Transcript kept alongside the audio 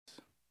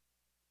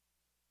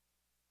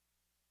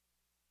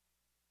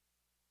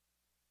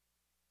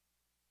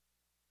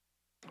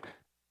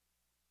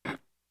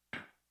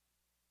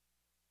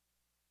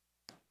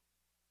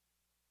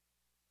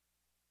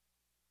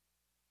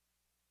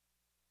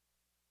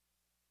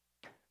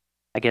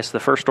I guess the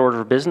first order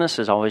of business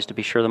is always to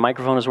be sure the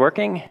microphone is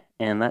working,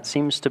 and that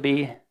seems to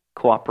be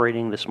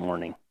cooperating this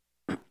morning.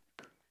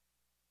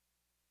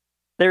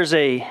 There's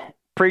a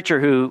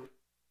preacher who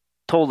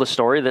told a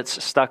story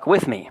that's stuck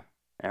with me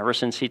ever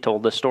since he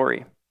told the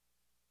story.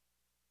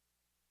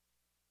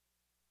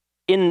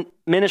 In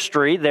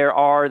ministry, there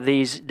are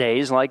these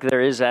days, like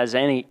there is as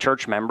any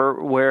church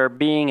member, where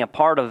being a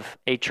part of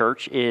a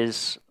church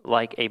is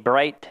like a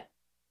bright,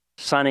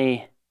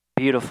 sunny,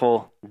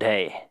 beautiful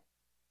day.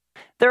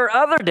 There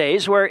are other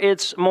days where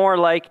it's more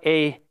like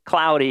a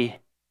cloudy,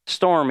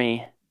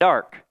 stormy,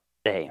 dark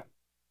day.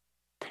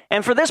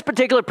 And for this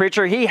particular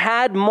preacher, he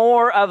had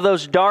more of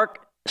those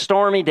dark,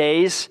 stormy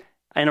days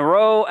in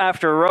row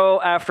after row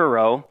after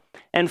row.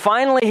 And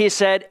finally he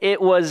said,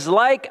 it was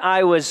like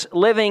I was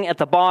living at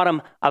the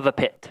bottom of a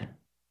pit.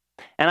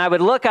 And I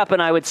would look up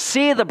and I would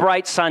see the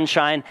bright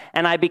sunshine,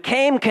 and I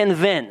became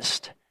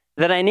convinced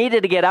that I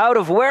needed to get out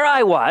of where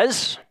I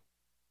was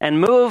and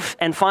move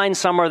and find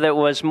somewhere that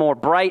was more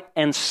bright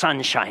and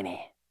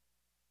sunshiny.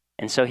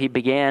 And so he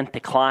began to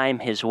climb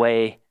his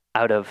way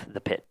out of the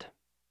pit.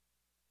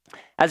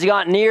 As he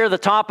got near the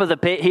top of the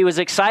pit, he was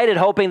excited,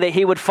 hoping that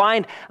he would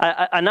find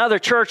another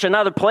church,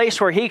 another place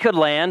where he could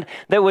land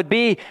that would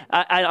be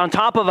on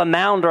top of a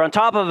mound or on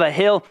top of a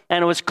hill,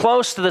 and it was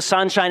close to the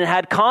sunshine and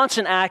had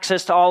constant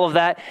access to all of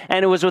that.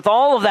 And it was with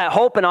all of that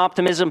hope and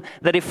optimism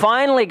that he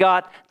finally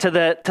got to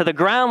the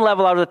ground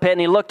level out of the pit,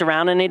 and he looked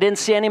around and he didn't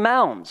see any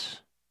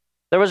mounds.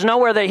 There was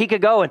nowhere that he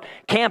could go and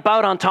camp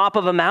out on top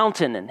of a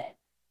mountain. And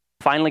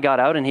finally got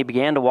out and he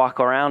began to walk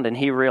around, and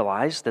he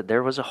realized that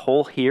there was a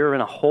hole here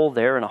and a hole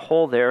there and a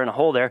hole there and a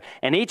hole there.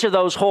 And each of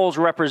those holes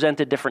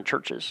represented different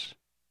churches.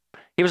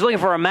 He was looking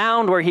for a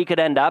mound where he could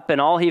end up, and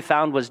all he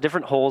found was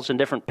different holes and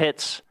different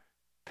pits.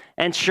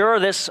 And sure,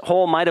 this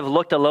hole might have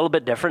looked a little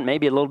bit different,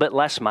 maybe a little bit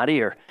less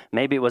muddy, or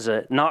maybe it was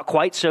not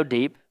quite so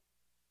deep.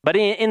 But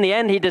in the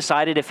end, he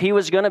decided if he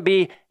was going to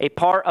be a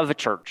part of a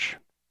church,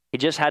 he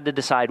just had to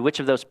decide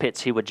which of those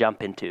pits he would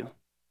jump into.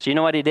 So you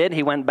know what he did?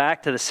 He went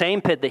back to the same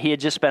pit that he had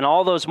just spent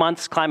all those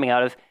months climbing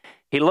out of.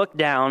 He looked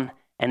down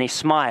and he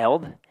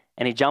smiled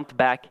and he jumped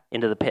back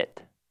into the pit.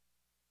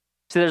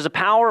 See, there's a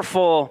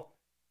powerful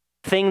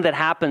thing that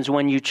happens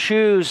when you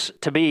choose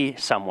to be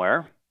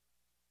somewhere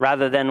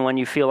rather than when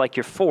you feel like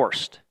you're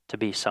forced to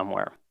be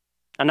somewhere.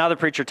 Another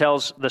preacher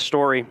tells the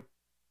story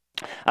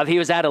of he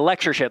was at a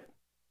lectureship,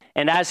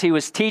 and as he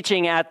was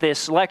teaching at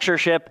this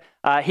lectureship,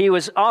 he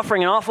was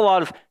offering an awful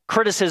lot of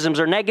criticisms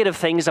or negative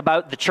things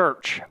about the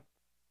church.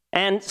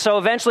 And so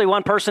eventually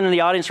one person in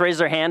the audience raised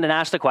their hand and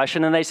asked a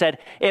question, and they said,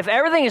 if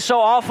everything is so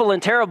awful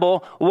and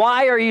terrible,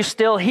 why are you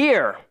still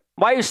here?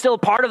 Why are you still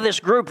part of this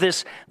group,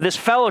 this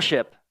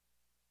fellowship?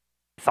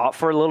 He thought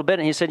for a little bit,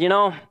 and he said,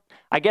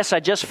 I guess I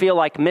just feel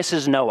like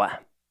Mrs. Noah.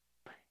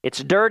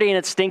 It's dirty and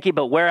it's stinky,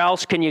 but where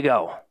else can you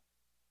go?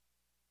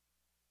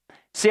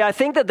 See, I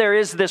think that there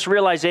is this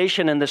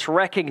realization and this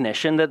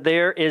recognition that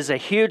there is a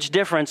huge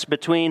difference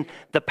between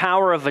the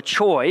power of a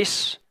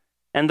choice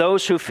and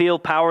those who feel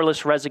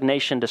powerless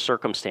resignation to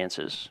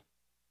circumstances.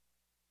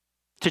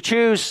 To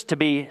choose to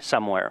be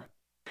somewhere.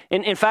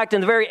 In fact,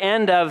 in the very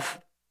end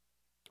of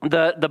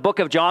the book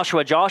of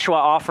Joshua, Joshua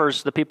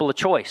offers the people a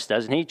choice,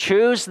 doesn't he?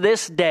 Choose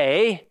this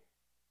day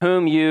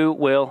whom you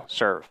will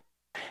serve.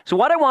 So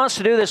what I want us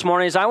to do this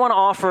morning is I want to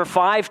offer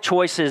 5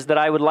 choices that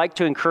I would like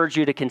to encourage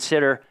you to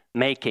consider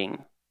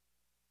making.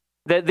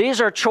 That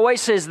these are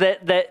choices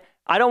that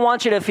I don't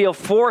want you to feel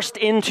forced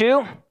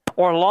into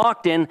or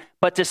locked in,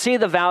 but to see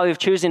the value of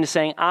choosing to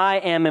saying, I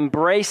am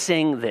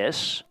embracing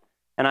this,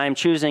 and I am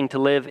choosing to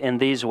live in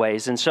these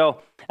ways. And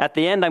so at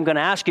the end, I'm going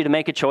to ask you to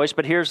make a choice,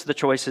 but here's the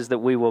choices that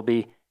we will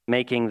be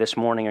making this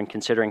morning and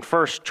considering.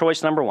 First,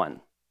 choice number 1.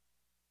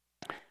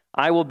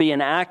 I will be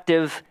an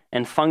active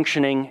and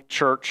functioning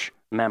church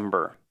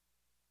member.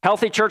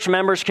 Healthy church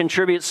members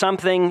contribute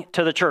something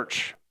to the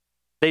church.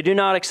 They do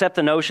not accept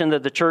the notion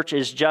that the church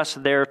is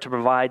just there to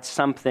provide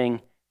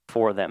something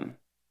for them.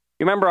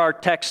 You remember our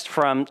text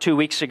from 2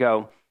 weeks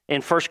ago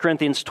in 1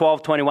 Corinthians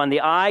 12:21,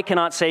 the eye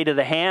cannot say to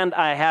the hand,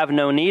 I have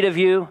no need of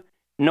you,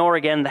 nor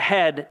again the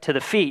head to the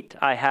feet,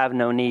 I have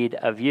no need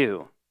of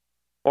you.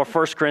 Or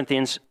 1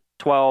 Corinthians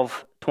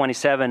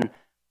 12:27,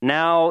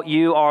 now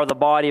you are the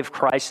body of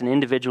Christ and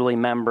individually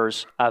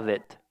members of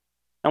it.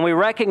 And we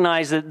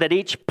recognize that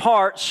each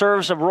part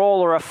serves a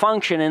role or a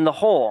function in the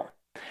whole.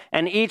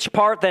 And each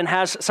part then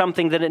has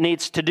something that it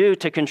needs to do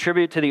to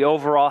contribute to the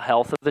overall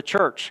health of the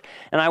church.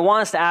 And I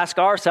want us to ask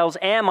ourselves,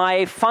 am I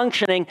a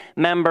functioning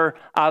member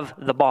of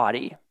the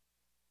body?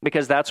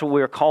 Because that's what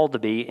we're called to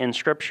be in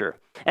Scripture.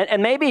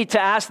 And maybe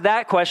to ask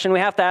that question, we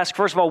have to ask,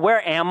 first of all,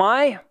 where am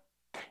I?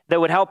 That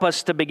would help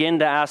us to begin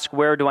to ask,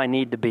 where do I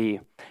need to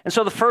be? And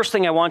so the first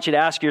thing I want you to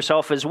ask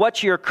yourself is,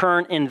 what's your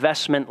current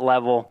investment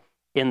level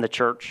in the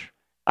church?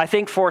 I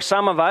think for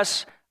some of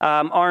us,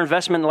 our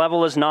investment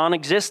level is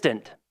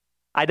non-existent.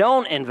 I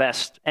don't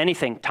invest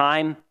anything,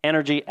 time,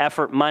 energy,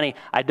 effort, money.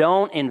 I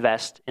don't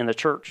invest in the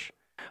church.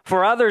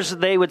 For others,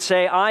 they would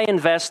say, I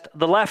invest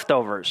the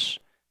leftovers.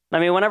 I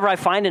mean, whenever I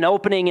find an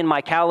opening in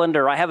my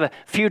calendar, I have a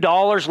few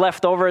dollars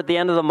left over at the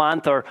end of the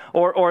month,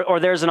 or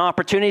there's an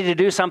opportunity to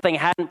do something I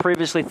hadn't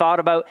previously thought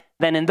about,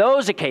 then in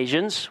those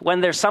occasions, when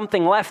there's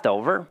something left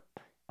over,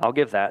 I'll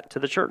give that to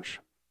the church.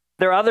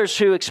 There are others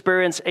who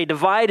experience a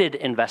divided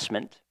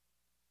investment.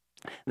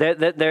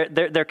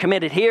 They're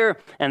committed here,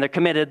 and they're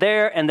committed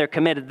there, and they're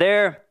committed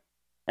there,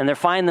 and they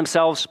find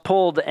themselves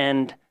pulled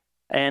and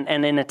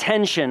in a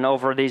tension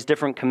over these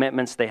different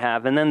commitments they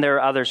have. And then there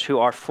are others who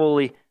are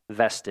fully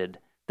vested.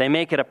 They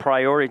make it a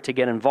priority to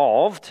get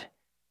involved,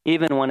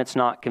 even when it's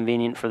not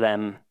convenient for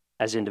them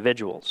as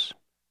individuals.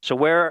 So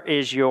where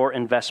is your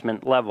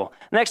investment level?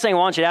 Next thing I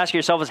want you to ask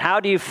yourself is, how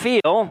do you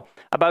feel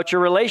about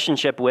your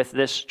relationship with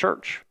this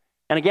church?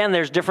 And again,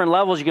 there's different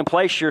levels you can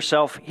place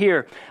yourself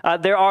here.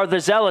 There are the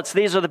zealots.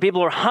 These are the people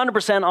who are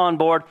 100% on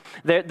board.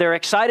 They're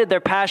excited, they're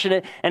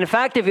passionate. And in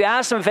fact, if you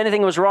ask them if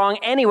anything was wrong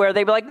anywhere,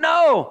 they'd be like,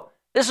 no,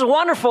 this is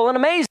wonderful and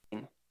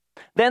amazing.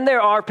 Then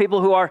there are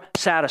people who are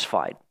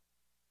satisfied.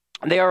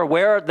 They are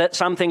aware that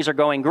some things are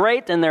going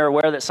great, and they're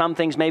aware that some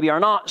things maybe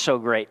are not so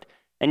great.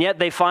 And yet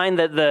they find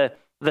that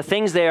the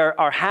things they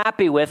are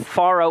happy with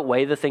far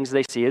outweigh the things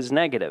they see as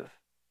negative.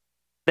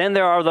 Then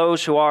there are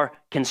those who are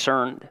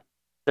concerned.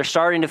 They're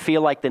starting to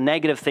feel like the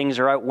negative things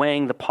are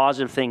outweighing the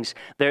positive things.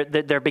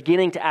 They're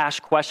beginning to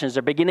ask questions.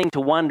 They're beginning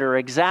to wonder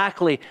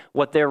exactly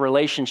what their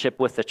relationship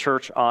with the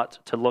church ought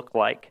to look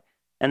like.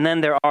 And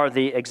then there are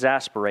the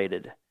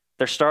exasperated.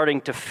 They're starting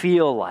to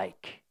feel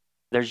like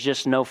there's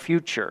just no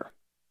future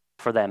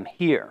for them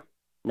here,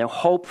 no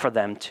hope for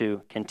them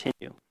to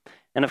continue.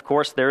 And of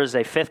course, there is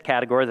a fifth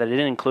category that I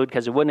didn't include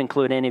because it wouldn't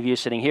include any of you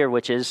sitting here,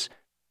 which is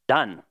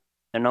done.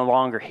 They're no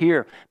longer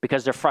here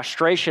because their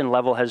frustration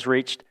level has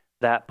reached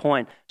that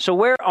point. So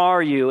where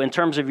are you in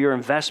terms of your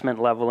investment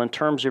level, in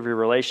terms of your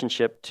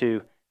relationship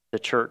to the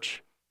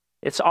church?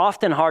 It's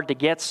often hard to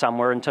get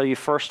somewhere until you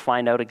first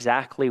find out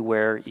exactly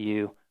where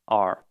you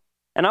are.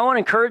 And I want to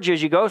encourage you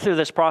as you go through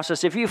this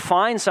process, if you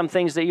find some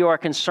things that you are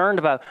concerned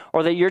about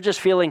or that you're just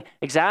feeling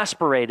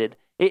exasperated,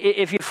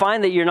 if you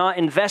find that you're not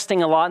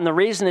investing a lot and the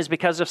reason is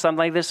because of something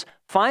like this,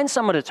 find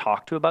someone to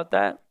talk to about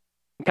that.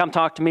 Come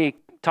talk to me,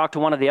 talk to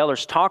one of the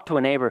elders, talk to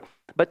a neighbor,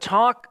 but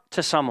talk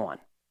to someone.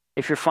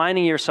 If you're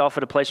finding yourself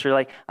at a place where you're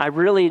like, I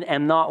really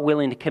am not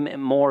willing to commit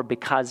more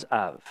because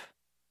of,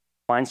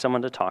 find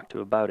someone to talk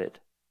to about it.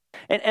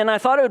 And I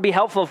thought it would be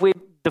helpful if we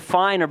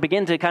define or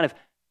begin to kind of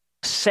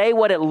say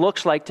what it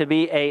looks like to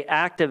be an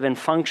active and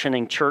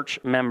functioning church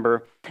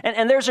member.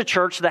 And there's a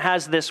church that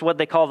has this, what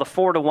they call the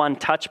 4-to-1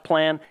 touch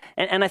plan.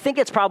 And I think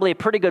it's probably a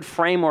pretty good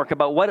framework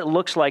about what it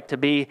looks like to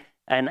be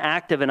an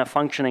active and a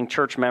functioning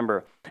church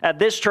member. At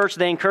this church,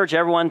 they encourage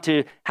everyone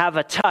to have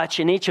a touch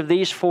in each of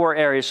these 4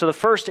 areas. So the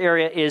first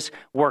area is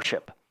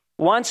worship.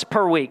 Once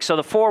per week. So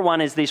the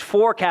 4-1 is these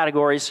 4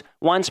 categories,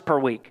 once per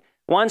week.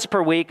 Once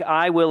per week,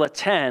 I will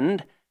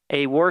attend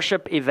a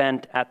worship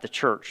event at the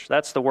church.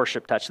 That's the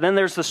worship touch. Then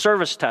there's the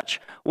service touch.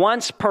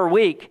 Once per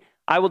week,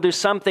 I will do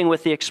something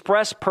with the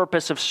express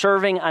purpose of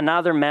serving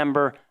another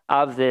member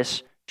of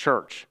this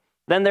church.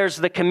 Then there's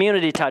the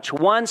community touch.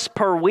 Once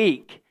per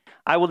week,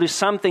 I will do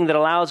something that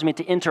allows me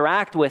to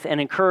interact with and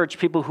encourage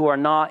people who are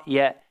not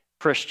yet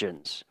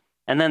Christians.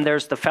 And then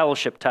there's the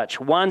fellowship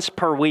touch. Once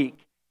per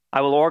week,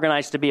 I will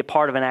organize to be a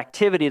part of an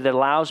activity that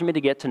allows me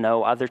to get to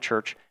know other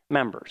church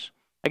members.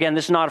 Again,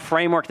 this is not a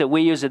framework that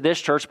we use at this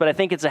church, but I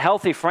think it's a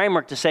healthy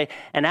framework to say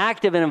an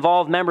active and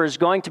involved member is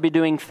going to be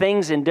doing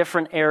things in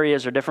different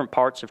areas or different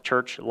parts of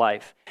church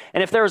life.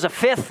 And if there was a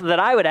fifth that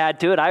I would add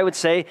to it, I would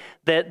say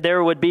that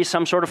there would be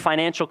some sort of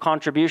financial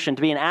contribution.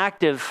 To be an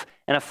active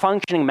and a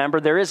functioning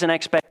member, there is an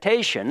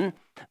expectation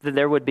that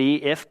there would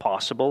be, if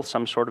possible,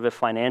 some sort of a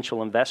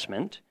financial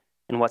investment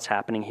in what's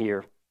happening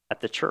here at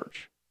the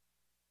church.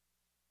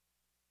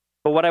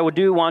 But what I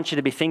do want you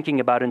to be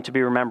thinking about and to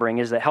be remembering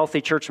is that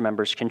healthy church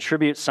members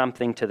contribute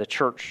something to the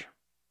church.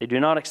 They do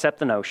not accept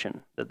the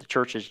notion that the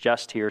church is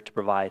just here to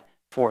provide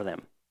for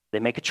them. They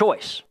make a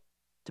choice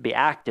to be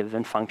active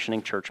and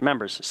functioning church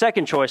members. The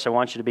second choice I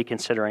want you to be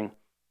considering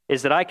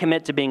is that I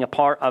commit to being a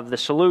part of the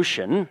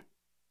solution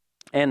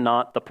and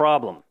not the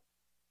problem.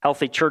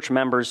 Healthy church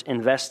members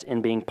invest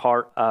in being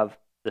part of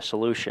the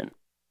solution.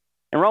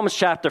 In Romans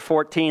chapter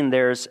 14,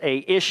 there's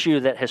an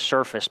issue that has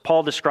surfaced.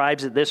 Paul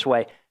describes it this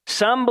way.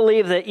 Some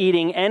believe that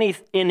eating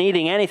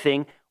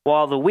anything,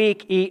 while the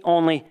weak eat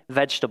only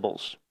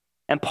vegetables.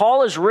 And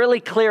Paul is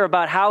really clear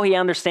about how he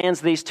understands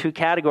these 2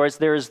 categories.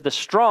 There's the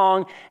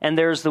strong and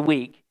there's the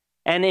weak.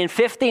 And in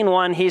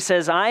 15:1, he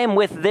says, I am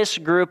with this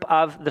group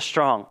of the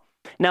strong.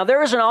 Now,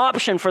 there is an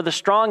option for the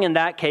strong in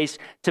that case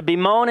to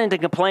bemoan and to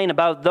complain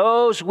about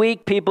those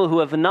weak people who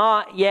have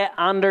not yet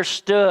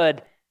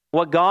understood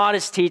what God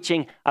is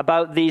teaching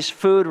about these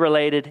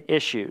food-related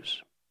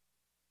issues.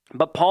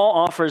 But Paul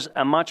offers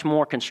a much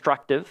more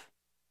constructive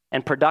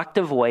and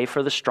productive way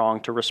for the strong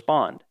to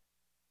respond.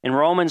 In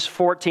Romans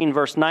 14,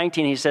 verse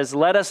 19, he says,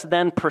 let us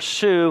then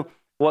pursue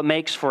what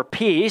makes for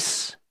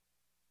peace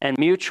and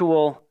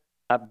mutual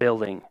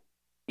upbuilding.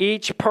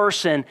 Each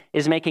person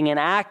is making an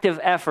active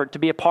effort to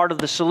be a part of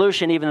the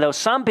solution, even though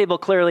some people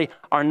clearly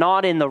are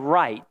not in the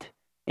right.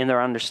 in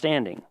their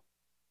understanding.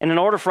 And in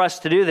order for us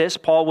to do this,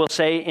 Paul will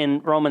say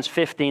in Romans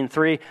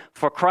 15:3,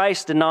 "For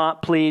Christ did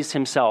not please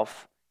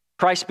himself."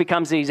 Christ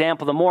becomes the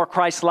example. The more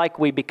Christ-like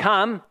we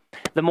become,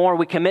 the more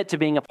we commit to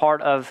being a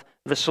part of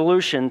the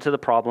solution to the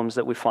problems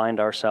that we find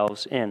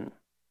ourselves in.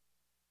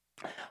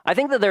 I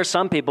think that there are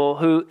some people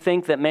who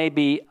think that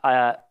maybe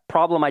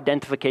problem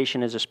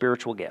identification is a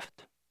spiritual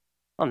gift.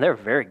 Well, they're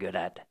very good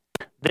at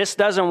it. This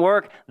doesn't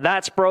work.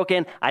 That's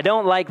broken. I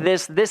don't like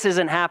this. This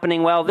isn't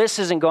happening well. This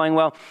isn't going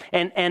well.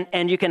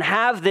 And you can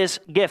have this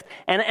gift.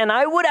 And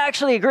I would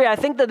actually agree. I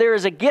think that there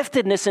is a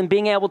giftedness in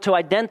being able to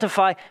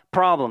identify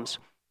problems.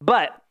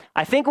 But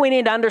I think we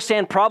need to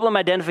understand problem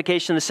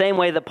identification the same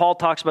way that Paul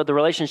talks about the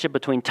relationship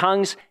between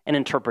tongues and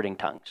interpreting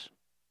tongues.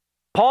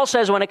 Paul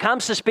says when it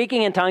comes to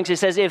speaking in tongues, he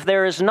says, if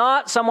there is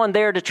not someone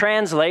there to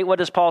translate, what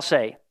does Paul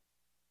say?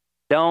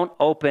 Don't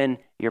open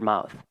your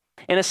mouth.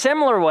 In a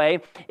similar way,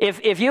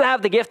 if you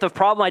have the gift of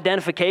problem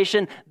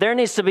identification, there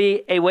needs to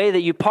be a way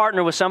that you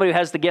partner with somebody who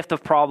has the gift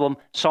of problem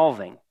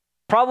solving.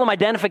 Problem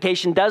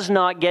identification does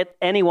not get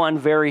anyone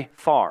very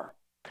far.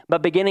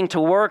 But beginning to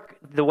work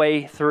the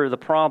way through the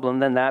problem,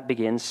 then that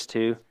begins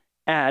to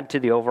add to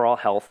the overall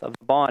health of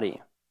the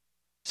body.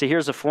 See,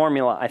 here's a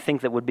formula I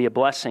think that would be a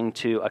blessing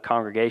to a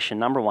congregation.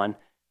 Number one,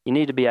 you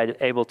need to be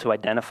able to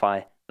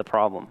identify the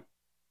problem.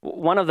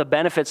 One of the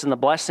benefits and the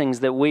blessings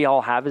that we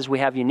all have is we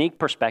have unique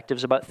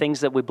perspectives about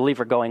things that we believe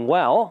are going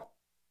well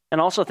and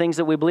also things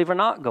that we believe are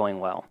not going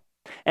well.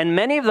 And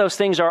many of those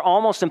things are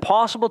almost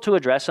impossible to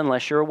address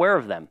unless you're aware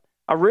of them.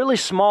 A really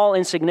small,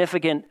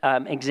 insignificant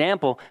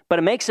example, but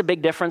it makes a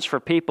big difference for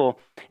people,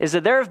 is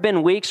that there have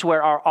been weeks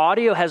where our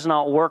audio has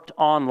not worked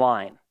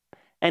online.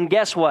 And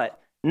guess what?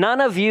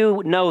 None of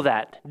you know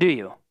that, do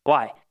you?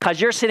 Why?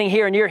 Because you're sitting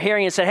here and you're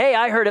hearing and say, hey,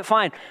 I heard it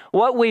fine.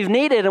 What we've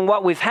needed and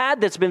what we've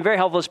had that's been very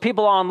helpful is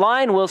people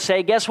online will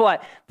say, guess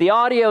what? The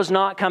audio's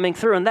not coming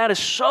through. And that is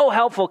so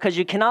helpful because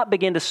you cannot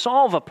begin to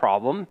solve a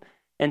problem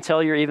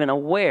until you're even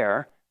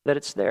aware that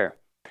it's there.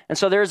 And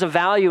so there's a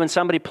value in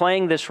somebody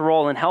playing this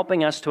role and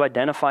helping us to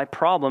identify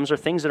problems or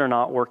things that are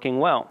not working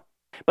well.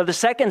 But the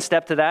second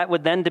step to that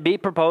would then to be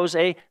propose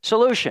a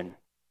solution.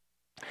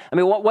 I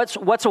mean,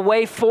 what's a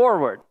way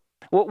forward?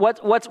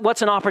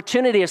 What's an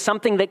opportunity, is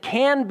something that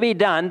can be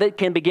done that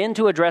can begin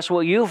to address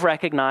what you've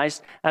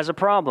recognized as a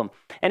problem.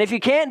 And if you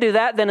can't do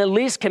that, then at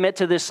least commit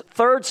to this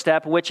third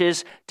step, which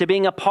is to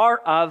being a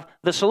part of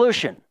the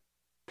solution.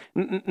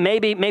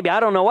 Maybe I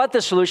don't know what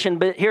the solution,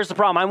 but here's the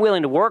problem. I'm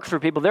willing to work through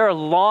people. There are a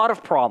lot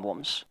of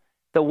problems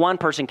that one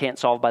person can't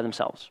solve by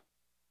themselves.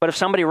 But if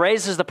somebody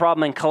raises the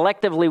problem and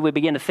collectively we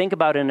begin to think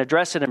about it and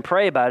address it and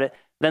pray about it,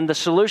 then the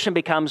solution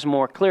becomes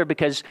more clear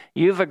because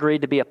you've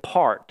agreed to be a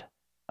part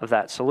of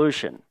that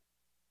solution.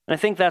 And I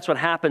think that's what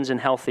happens in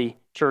healthy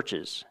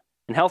churches.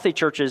 In healthy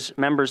churches,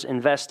 members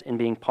invest in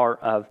being part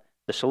of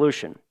the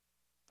solution.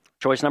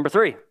 Choice number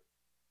 3,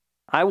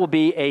 I will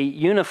be a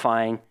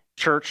unifying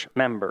church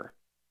member.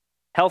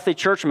 Healthy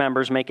church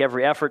members make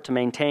every effort to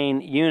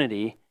maintain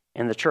unity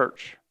in the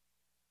church.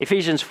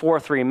 Ephesians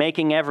 4:3,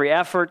 making every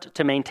effort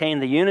to maintain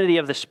the unity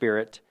of the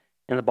Spirit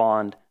in the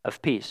bond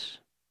of peace.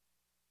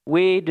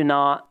 We do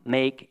not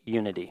make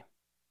unity,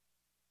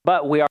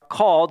 but we are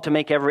called to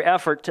make every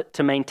effort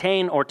to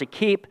maintain or to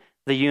keep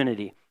the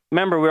unity.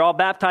 Remember, we're all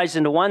baptized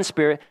into one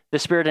Spirit. The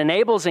Spirit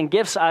enables and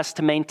gifts us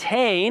to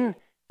maintain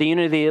the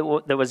unity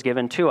that was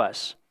given to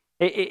us.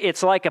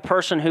 It's like a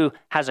person who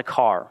has a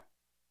car.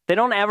 They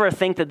don't ever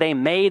think that they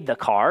made the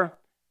car,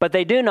 but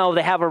they do know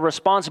they have a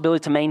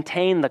responsibility to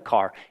maintain the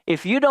car.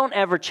 If you don't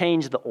ever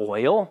change the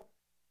oil,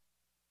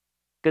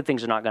 good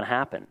things are not going to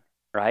happen,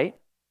 right?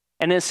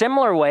 And in a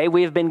similar way,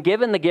 we have been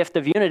given the gift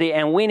of unity,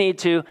 and we need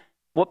to,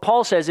 what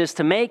Paul says is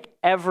to make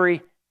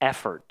every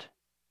effort.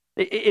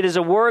 It is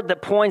a word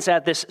that points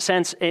at this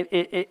sense.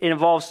 It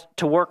involves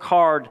to work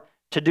hard,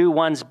 to do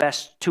one's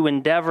best, to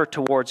endeavor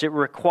towards. It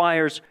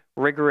requires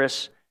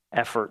rigorous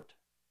effort.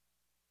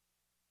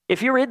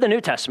 If you read the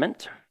New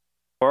Testament,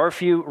 or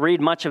if you read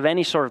much of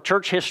any sort of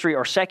church history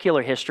or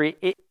secular history,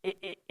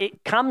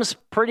 it comes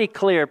pretty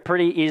clear,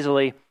 pretty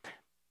easily,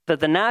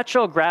 that the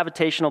natural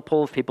gravitational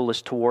pull of people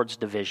is towards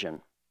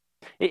division.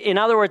 In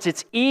other words,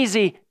 it's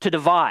easy to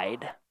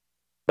divide,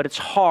 but it's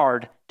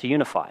hard to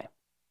unify.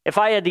 If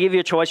I had to give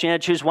you a choice, you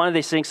had to choose one of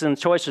these things, and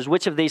the choice is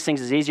which of these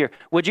things is easier.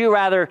 Would you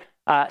rather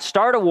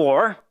start a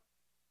war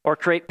or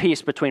create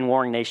peace between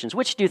warring nations?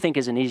 Which do you think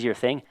is an easier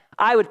thing?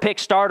 I would pick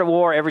start a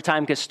war every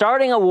time, because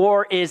starting a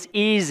war is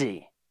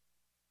easy.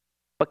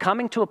 But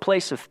coming to a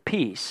place of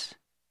peace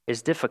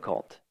is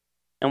difficult.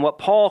 And what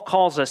Paul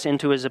calls us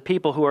into is a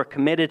people who are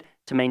committed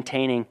to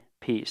maintaining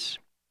peace.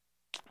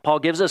 Paul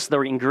gives us the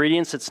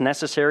ingredients that's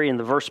necessary in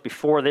the verse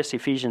before this,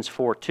 Ephesians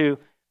 4:2,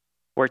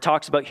 where he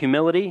talks about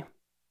humility,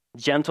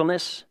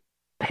 gentleness,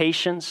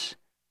 patience,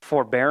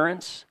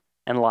 forbearance,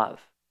 and love.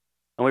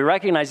 And we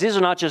recognize these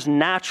are not just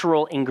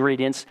natural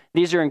ingredients.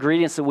 These are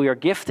ingredients that we are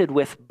gifted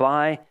with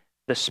by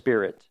the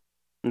Spirit.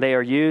 And they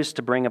are used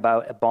to bring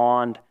about a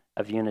bond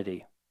of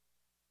unity.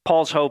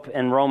 Paul's hope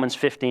in Romans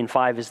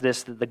 15:5 is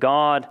this, that the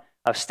God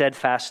of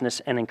steadfastness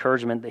and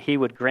encouragement, that he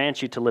would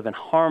grant you to live in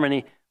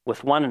harmony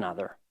with one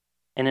another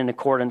and in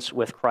accordance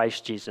with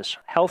Christ Jesus.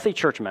 Healthy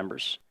church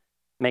members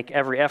make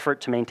every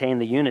effort to maintain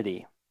the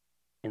unity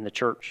in the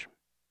church.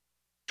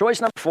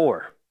 Choice number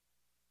 4,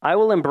 I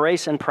will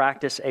embrace and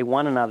practice a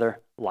one another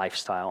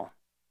lifestyle.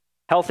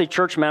 Healthy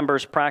church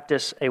members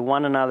practice a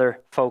one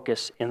another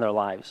focus in their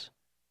lives.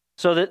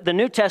 So the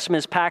New Testament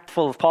is packed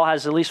full of, Paul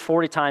has at least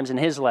 40 times in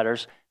his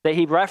letters that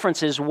he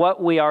references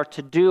what we are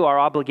to do, our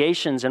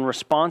obligations and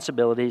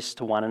responsibilities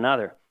to one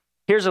another.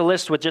 Here's a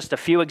list with just a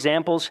few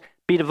examples.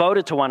 Be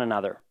devoted to one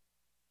another.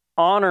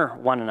 Honor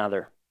one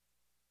another.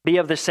 Be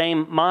of the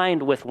same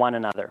mind with one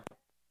another.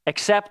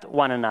 Accept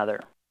one another.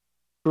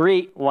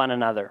 Greet one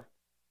another.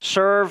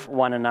 Serve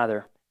one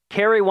another.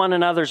 Carry one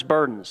another's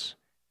burdens.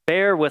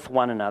 Bear with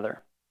one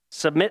another.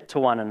 Submit to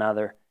one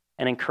another.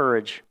 And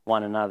encourage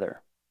one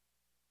another.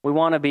 We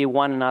want to be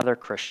one another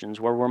Christians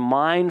where we're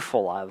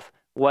mindful of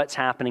what's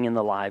happening in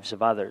the lives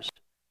of others.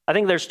 I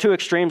think there's 2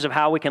 extremes of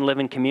how we can live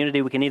in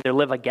community. We can either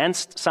live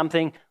against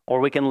something or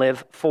we can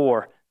live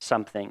for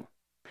something.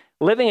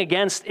 Living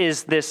against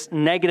is this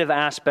negative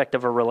aspect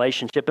of a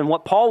relationship. And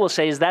what Paul will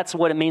say is that's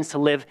what it means to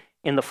live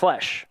in the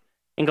flesh.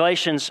 In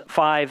Galatians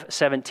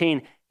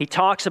 5:17, he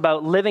talks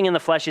about living in the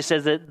flesh. He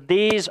says that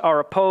these are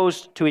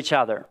opposed to each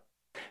other.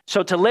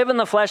 So to live in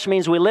the flesh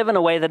means we live in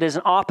a way that is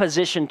in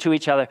opposition to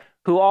each other,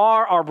 who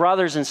are our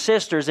brothers and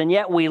sisters, and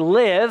yet we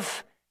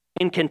live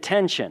in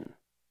contention.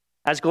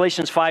 As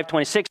Galatians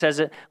 5:26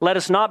 says, let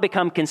us not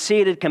become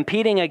conceited,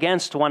 competing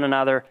against one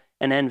another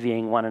and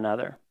envying one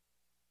another.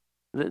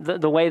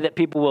 The way that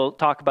people will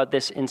talk about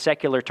this in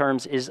secular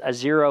terms is a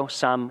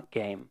zero-sum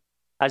game.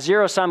 A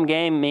zero-sum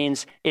game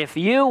means if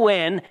you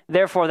win,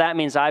 therefore that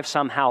means I've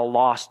somehow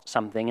lost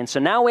something. And so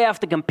now we have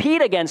to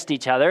compete against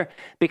each other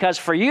because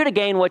for you to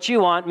gain what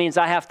you want means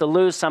I have to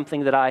lose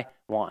something that I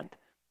want.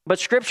 But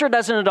Scripture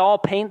doesn't at all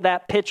paint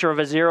that picture of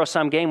a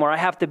zero-sum game where I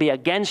have to be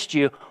against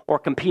you or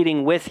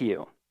competing with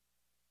you.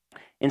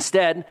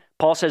 Instead,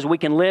 Paul says we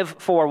can live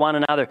for one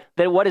another.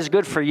 That what is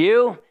good for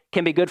you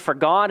can be good for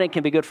God, it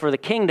can be good for the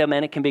kingdom,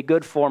 and it can be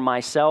good for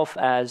myself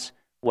as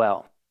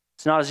well.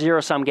 It's not a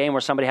zero-sum game where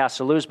somebody has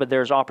to lose, but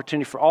there's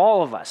opportunity for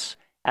all of us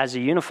as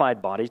a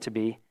unified body to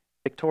be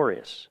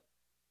victorious.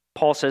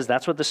 Paul says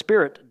that's what the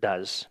Spirit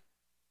does.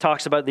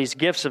 Talks about these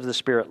gifts of the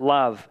Spirit: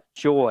 love,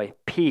 joy,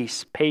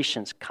 peace,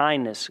 patience,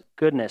 kindness,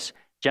 goodness,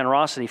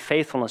 generosity,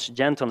 faithfulness,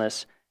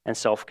 gentleness, and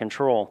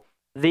self-control.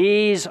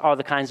 These are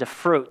the kinds of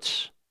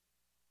fruits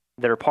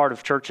that are part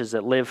of churches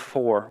that live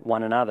for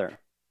one another.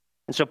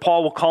 And so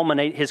Paul will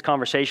culminate his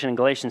conversation in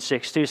Galatians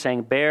 6:2,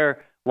 saying,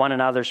 bear one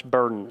another's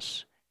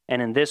burdens,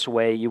 and in this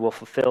way you will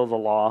fulfill the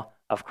law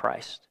of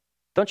Christ.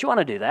 Don't you want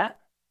to do that?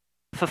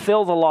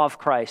 Fulfill the law of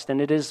Christ, and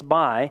it is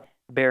by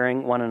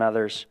bearing one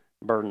another's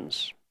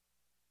burdens.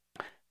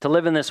 To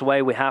live in this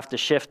way, we have to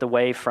shift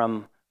away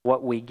from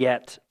what we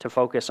get to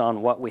focus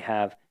on what we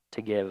have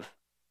to give.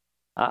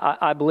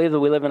 I believe that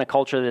we live in a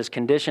culture that has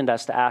conditioned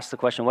us to ask the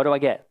question, what do I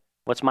get?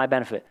 What's my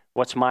benefit?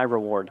 What's my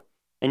reward?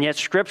 And yet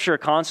Scripture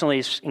constantly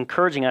is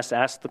encouraging us to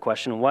ask the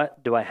question,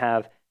 what do I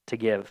have to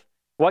give?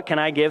 What can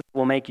I give that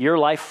will make your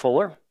life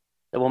fuller,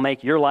 that will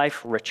make your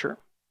life richer?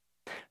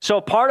 So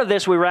part of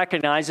this we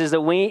recognize is that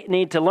we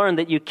need to learn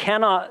that you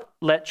cannot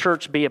let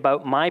church be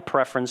about my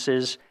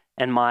preferences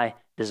and my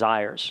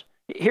desires.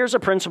 Here's a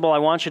principle I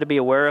want you to be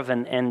aware of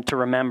and to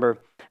remember.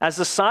 As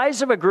the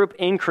size of a group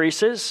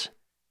increases,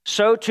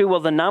 so too will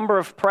the number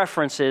of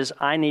preferences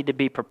I need to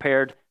be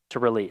prepared to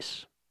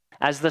release.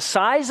 As the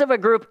size of a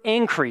group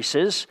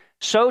increases,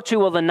 so too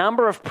will the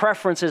number of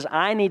preferences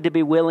I need to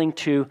be willing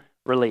to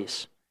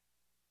release.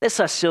 This is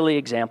a silly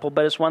example,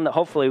 but it's one that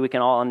hopefully we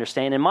can all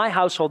understand. In my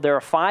household, there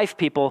are 5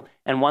 people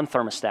and 1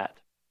 thermostat.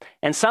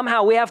 And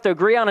somehow we have to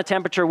agree on a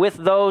temperature with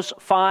those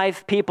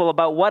 5 people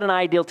about what an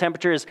ideal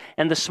temperature is.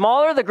 And the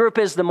smaller the group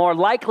is, the more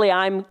likely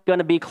I'm going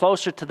to be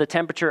closer to the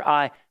temperature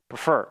I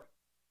prefer.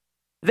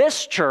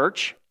 This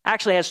church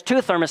actually has 2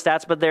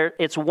 thermostats, but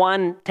it's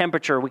 1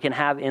 temperature we can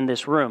have in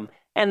this room.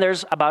 And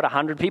there's about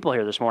 100 people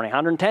here this morning,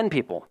 110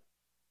 people.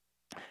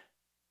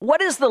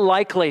 What is the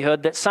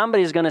likelihood that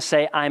somebody is going to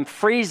say, I'm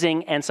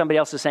freezing, and somebody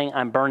else is saying,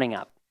 I'm burning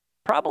up?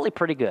 Probably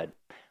pretty good.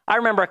 I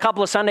remember a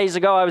couple of Sundays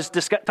ago, I was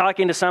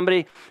talking to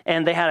somebody,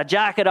 and they had a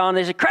jacket on.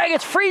 They said, Craig,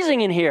 it's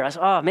freezing in here. I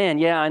said, oh, man,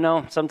 yeah, I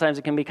know. Sometimes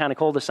it can be kind of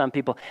cold to some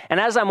people. And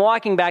as I'm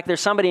walking back,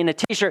 there's somebody in a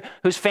T-shirt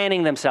who's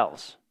fanning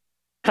themselves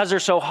because they're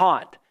so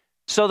hot.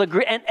 So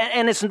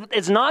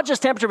it's not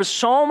just temperature, but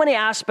so many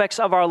aspects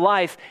of our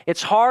life,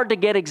 it's hard to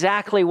get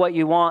exactly what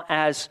you want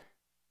as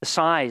the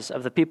size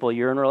of the people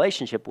you're in a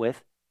relationship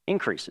with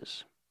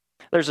increases.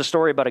 There's a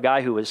story about a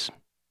guy who was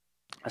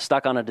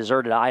stuck on a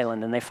deserted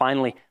island, and they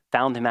finally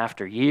found him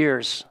after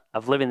years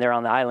of living there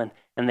on the island,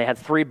 and they had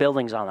 3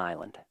 buildings on the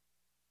island.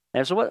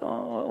 And I said,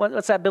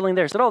 what's that building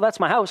there? He said, oh, that's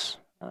my house.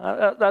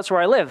 That's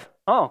where I live.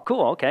 Oh,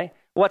 cool, okay.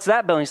 What's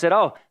that building? He said,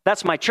 oh,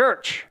 that's my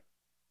church.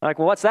 I'm like,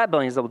 well, what's that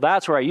building? He said, well,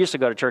 that's where I used to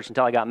go to church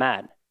until I got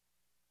mad.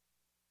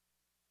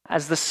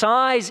 As the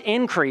size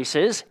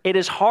increases, it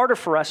is harder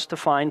for us to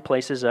find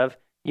places of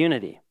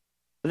unity.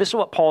 But this is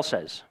what Paul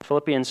says,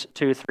 Philippians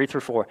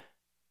 2:3-4.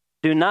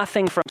 Do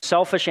nothing from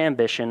selfish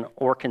ambition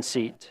or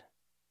conceit,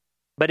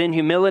 but in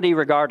humility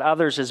regard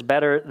others as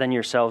better than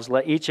yourselves.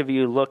 Let each of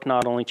you look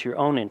not only to your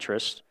own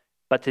interests,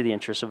 but to the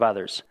interests of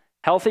others.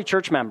 Healthy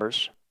church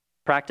members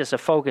practice a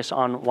focus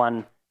on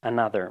one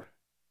another.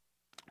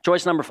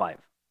 Choice number 5.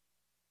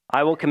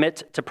 I will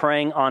commit to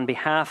praying on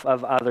behalf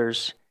of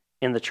others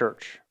in the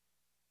church.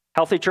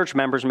 Healthy church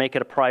members make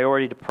it a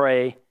priority to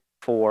pray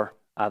for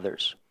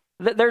others.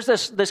 There's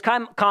this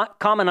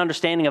common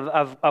understanding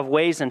of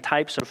ways and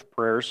types of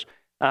prayers.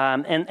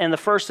 And the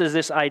first is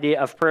this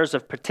idea of prayers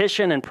of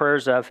petition and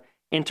prayers of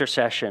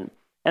intercession.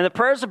 And the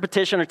prayers of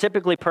petition are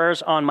typically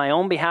prayers on my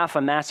own behalf.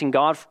 I'm asking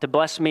God to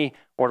bless me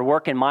or to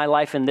work in my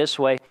life in this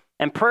way.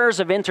 And prayers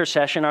of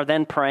intercession are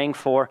then praying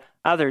for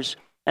others.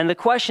 And the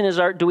question is,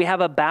 do we have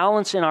a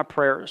balance in our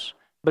prayers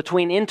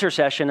between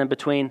intercession and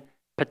between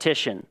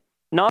petition?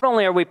 Not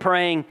only are we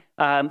praying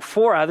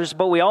for others,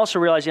 but we also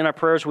realize in our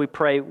prayers we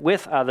pray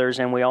with others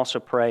and we also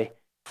pray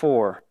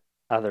for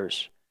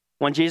others.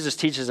 When Jesus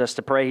teaches us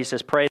to pray, he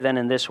says, pray then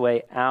in this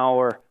way,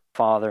 our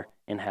Father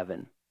in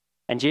heaven.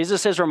 And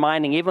Jesus is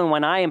reminding, even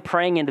when I am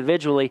praying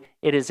individually,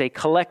 it is a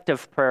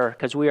collective prayer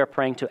because we are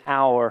praying to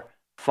our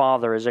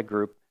Father as a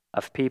group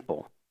of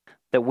people.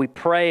 That we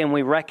pray and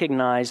we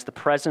recognize the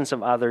presence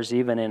of others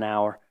even in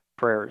our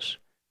prayers.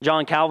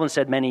 John Calvin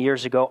said many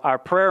years ago, our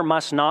prayer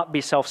must not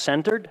be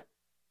self-centered.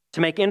 To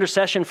make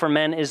intercession for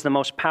men is the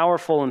most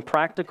powerful and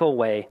practical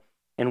way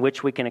in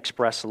which we can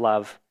express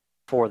love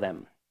for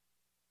them.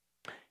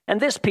 And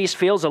this piece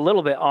feels a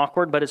little bit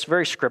awkward, but it's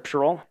very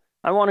scriptural.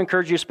 I want to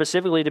encourage you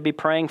specifically to be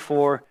praying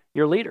for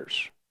your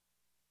leaders.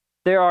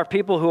 There are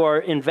people who are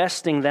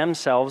investing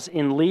themselves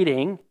in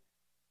leading,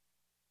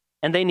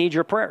 and they need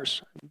your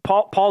prayers.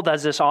 Paul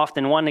does this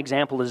often. One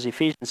example is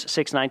Ephesians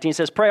 6:19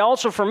 says, pray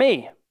also for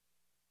me,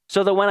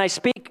 so that when I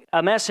speak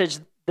a message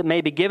that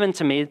may be given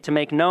to me to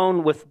make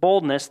known with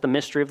boldness the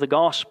mystery of the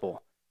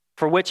gospel,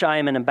 for which I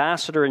am an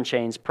ambassador in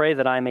chains, pray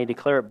that I may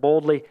declare it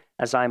boldly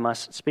as I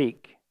must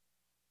speak.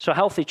 So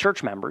healthy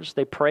church members,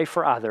 they pray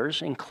for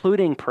others,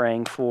 including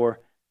praying for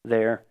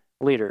their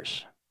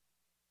leaders.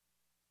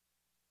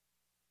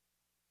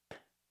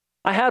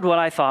 I had what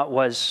I thought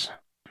was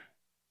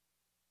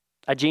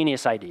a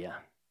genius idea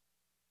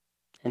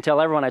until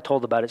everyone I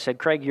told about it said,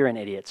 Craig, you're an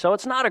idiot. So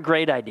it's not a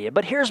great idea,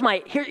 but here's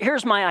my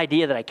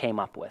idea that I came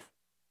up with.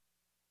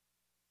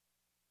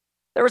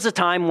 There was a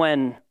time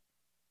when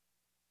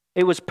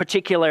it was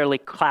particularly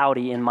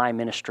cloudy in my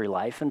ministry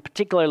life and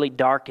particularly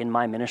dark in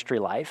my ministry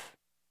life.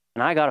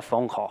 And I got a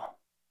phone call.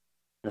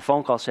 And the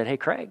phone call said, hey,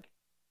 Craig,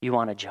 you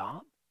want a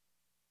job?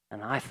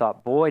 And I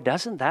thought, boy,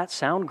 doesn't that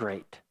sound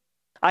great?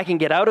 I can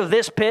get out of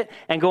this pit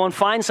and go and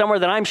find somewhere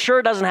that I'm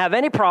sure doesn't have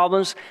any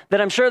problems, that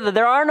I'm sure that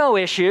there are no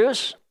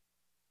issues.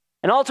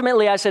 And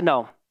ultimately I said,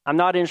 no, I'm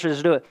not interested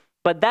to do it.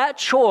 But that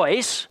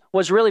choice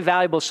was really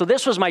valuable. So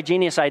this was my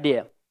genius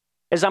idea.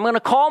 Is I'm going to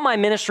call my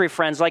ministry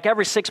friends like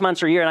every 6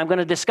 months or a year, and I'm going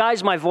to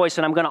disguise my voice,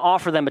 and I'm going to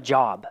offer them a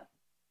job.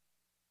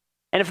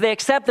 And if they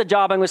accept the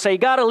job, I'm going to say, you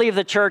got to leave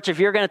the church. If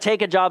you're going to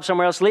take a job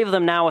somewhere else, leave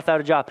them now without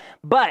a job.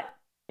 But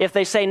if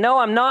they say, no,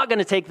 I'm not going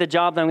to take the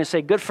job, then I'm going to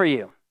say, good for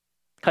you,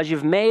 because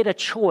you've made a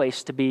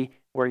choice to be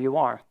where you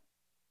are.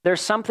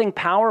 There's something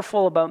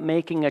powerful about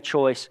making a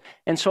choice.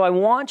 And so I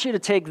want you to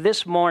take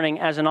this morning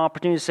as an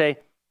opportunity to say,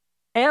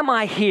 am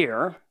I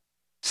here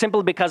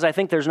simply because I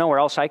think there's nowhere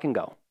else I can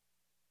go?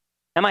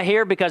 Am I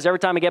here because every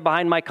time I get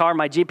behind my car,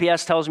 my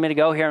GPS tells me to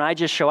go here and I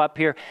just show up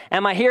here?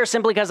 Am I here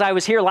simply because I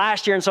was here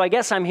last year and so I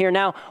guess I'm here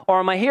now? Or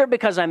am I here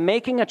because I'm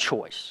making a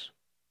choice?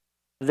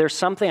 There's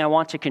something I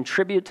want to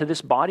contribute to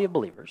this body of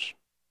believers,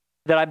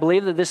 that I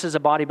believe that this is a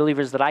body of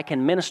believers that I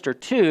can minister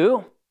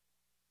to,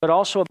 but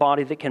also a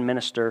body that can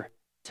minister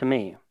to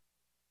me.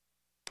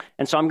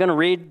 And so I'm going to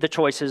read the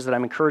choices that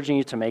I'm encouraging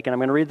you to make, and I'm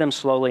going to read them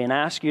slowly and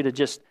ask you to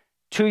just,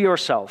 to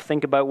yourself,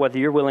 think about whether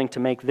you're willing to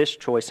make this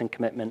choice and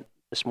commitment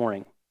this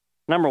morning.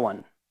 Number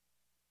 1,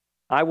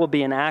 I will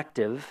be an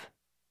active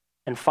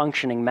and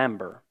functioning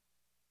member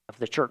of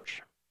the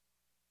church.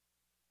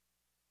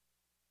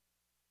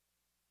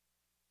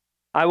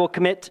 I will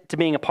commit to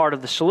being a part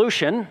of the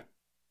solution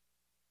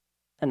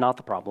and not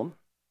the problem.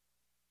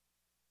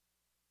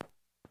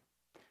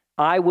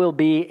 I will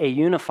be a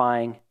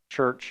unifying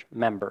church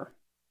member.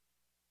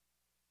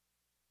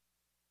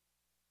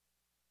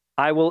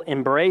 I will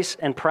embrace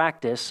and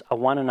practice a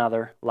one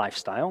another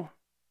lifestyle.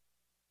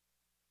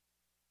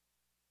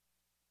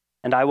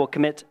 And I will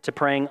commit to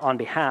praying on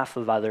behalf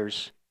of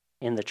others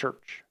in the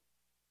church.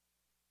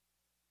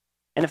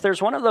 And if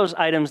there's one of those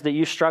items that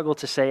you struggle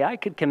to say, I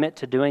could commit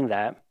to doing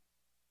that,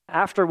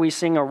 after we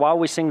sing or while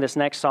we sing this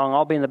next song,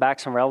 I'll be in the back,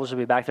 some elders will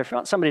be back there. If you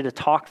want somebody to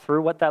talk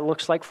through what that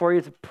looks like for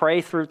you, to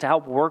pray through, to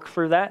help work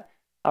through that,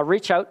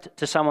 reach out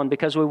to someone,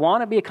 because we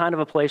want to be a kind of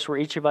a place where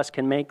each of us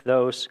can make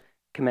those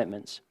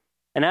commitments.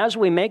 And as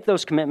we make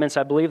those commitments,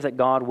 I believe that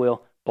God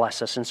will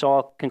bless us. And so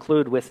I'll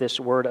conclude with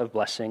this word of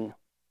blessing.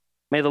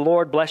 May the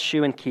Lord bless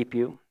you and keep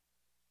you.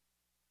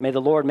 May the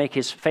Lord make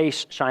his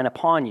face shine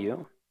upon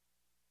you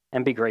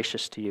and be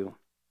gracious to you.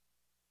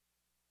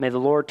 May the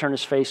Lord turn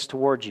his face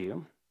towards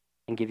you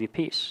and give you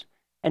peace.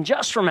 And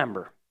just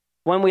remember,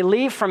 when we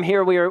leave from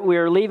here, we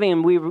are leaving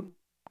and we're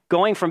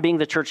going from being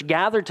the church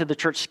gathered to the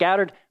church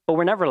scattered, but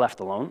we're never left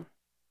alone.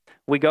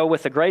 We go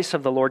with the grace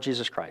of the Lord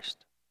Jesus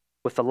Christ,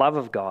 with the love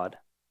of God,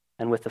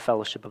 and with the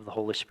fellowship of the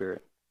Holy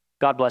Spirit.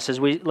 God bless.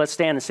 Let's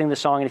stand and sing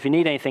this song. And if you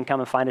need anything, come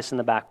and find us in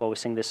the back while we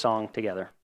sing this song together.